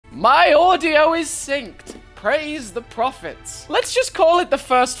My audio is synced. Praise the prophets. Let's just call it the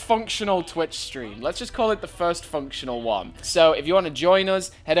first functional Twitch stream. Let's just call it the first functional one. So if you want to join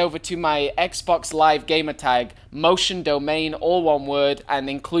us, head over to my Xbox Live gamer tag, MotionDomain, all one word, and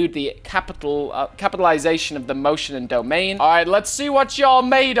include the capitalization of the motion and domain. All right, let's see what y'all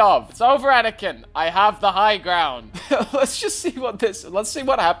made of. It's over, Anakin. I have the high ground. Let's see what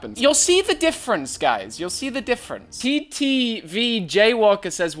happens. You'll see the difference, guys. You'll see the difference. TTV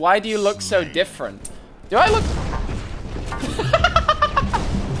Jaywalker says, why do you look so different? Do I look...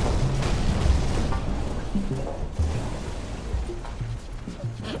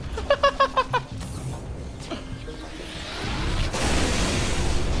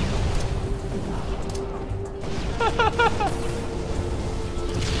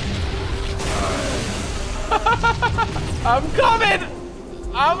 I'm coming!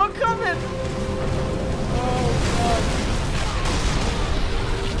 I'm coming! Oh, God.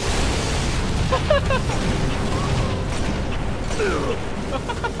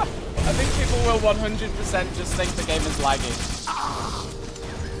 I think people will 100% just think the game is laggy.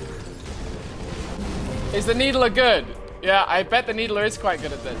 Is the Needler good? Yeah, I bet the Needler is quite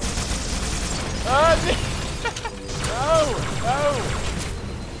good at this. Oh, no!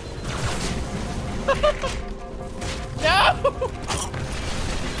 No!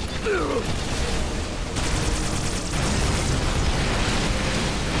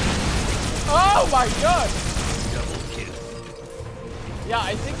 Oh my god! Yeah,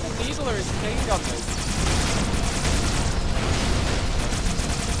 I think the Needler is king on this.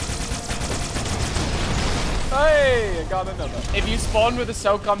 Hey, I got another. If you spawn with a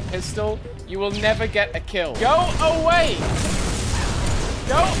SOCOM pistol, you will never get a kill. Go away!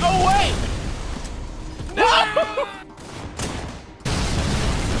 Go away! No!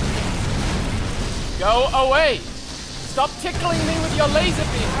 Go away! Stop tickling me with your laser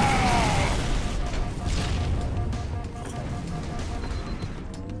beam!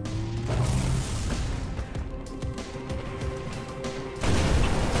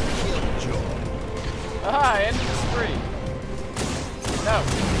 Ah, end of the spree. No,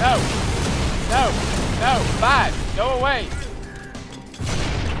 no, no, no, bad. Go away.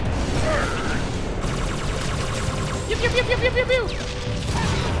 Pew, pew, pew, pew, pew, pew, pew.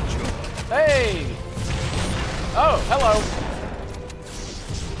 Hey. Oh, hello.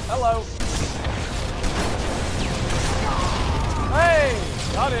 Hello. Hey,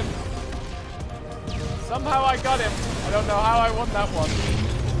 got him. Somehow I got him. I don't know how I won that one.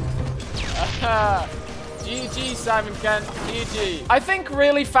 GG, Simon Kent. GG. I think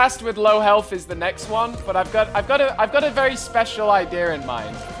really fast with low health is the next one, but I've got a very special idea in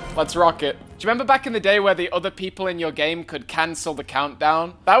mind. Let's rock it. Do you remember back in the day where the other people in your game could cancel the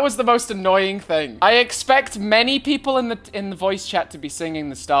countdown? That was the most annoying thing. I expect many people in the voice chat to be singing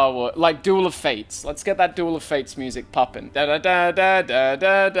the Star Wars, like Duel of Fates. Let's get that Duel of Fates music popping. Da da da da da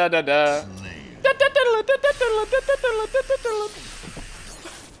da da da da.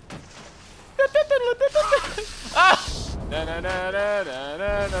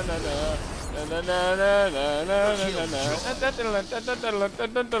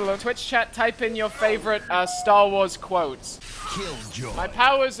 Twitch chat, type in your favorite Star Wars quotes. Killjoy. My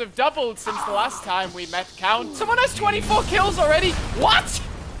powers have doubled since the last time we met, Count. Someone has 24 kills already. What?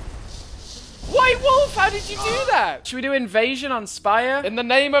 White Wolf, how did you do that? Should we do invasion on Spire? In the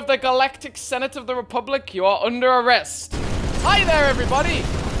name of the Galactic Senate of the Republic, you are under arrest. Hi there, everybody.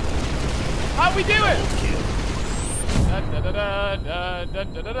 How we doing?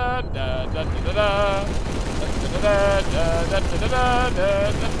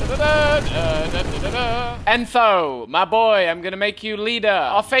 Entho, my boy, I'm gonna make you leader.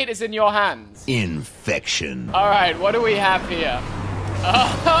 Our fate is in your hands. Infection. All right, what do we have here?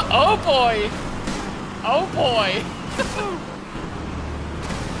 Oh boy. Oh boy.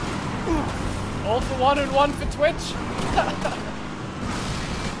 All for one and one for Twitch.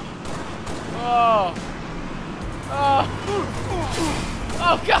 Oh. Oh.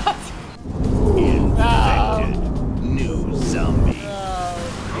 Oh, God. Infected. No. New zombie. No.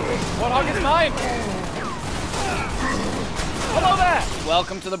 What hog is mine? Hello there.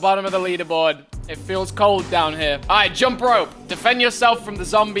 Welcome to the bottom of the leaderboard. It feels cold down here. All right, jump rope. Defend yourself from the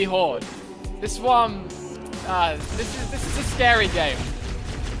zombie horde. This one, this is a scary game.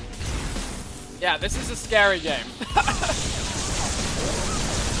 Yeah, this is a scary game.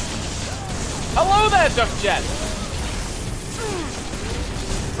 Hello there, Duck Jet.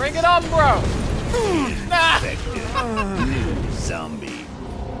 Bring it on, bro. New zombie.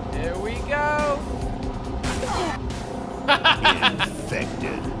 Here we go.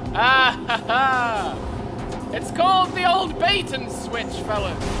 Infected. Ah ha ha. It's called the old bait and switch,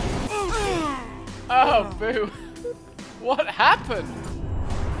 fellas. Oh, boo. What happened?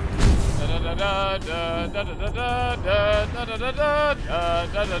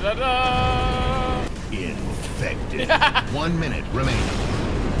 Infected. 1 minute remaining.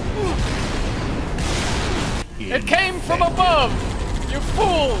 It came from above! You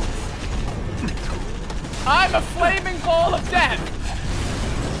fools! I'm a flaming ball of death!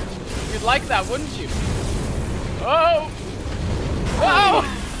 You'd like that, wouldn't you? Oh! Oh!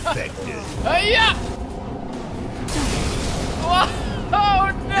 Infected. Yeah!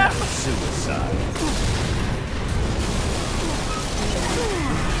 Oh no! Suicide.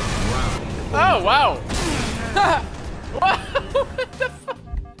 Oh wow! What the fuck?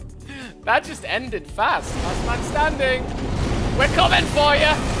 That just ended fast. Last man standing. We're coming for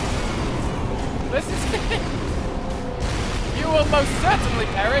you. This is it. You will most certainly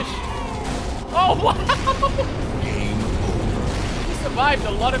perish. Oh wow! Game over. You survived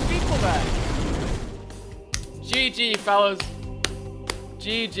a lot of people there. GG, fellas.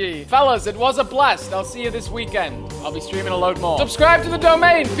 GG. Fellas, it was a blast. I'll see you this weekend. I'll be streaming a load more. Subscribe to the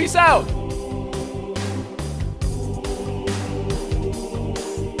domain. Peace out.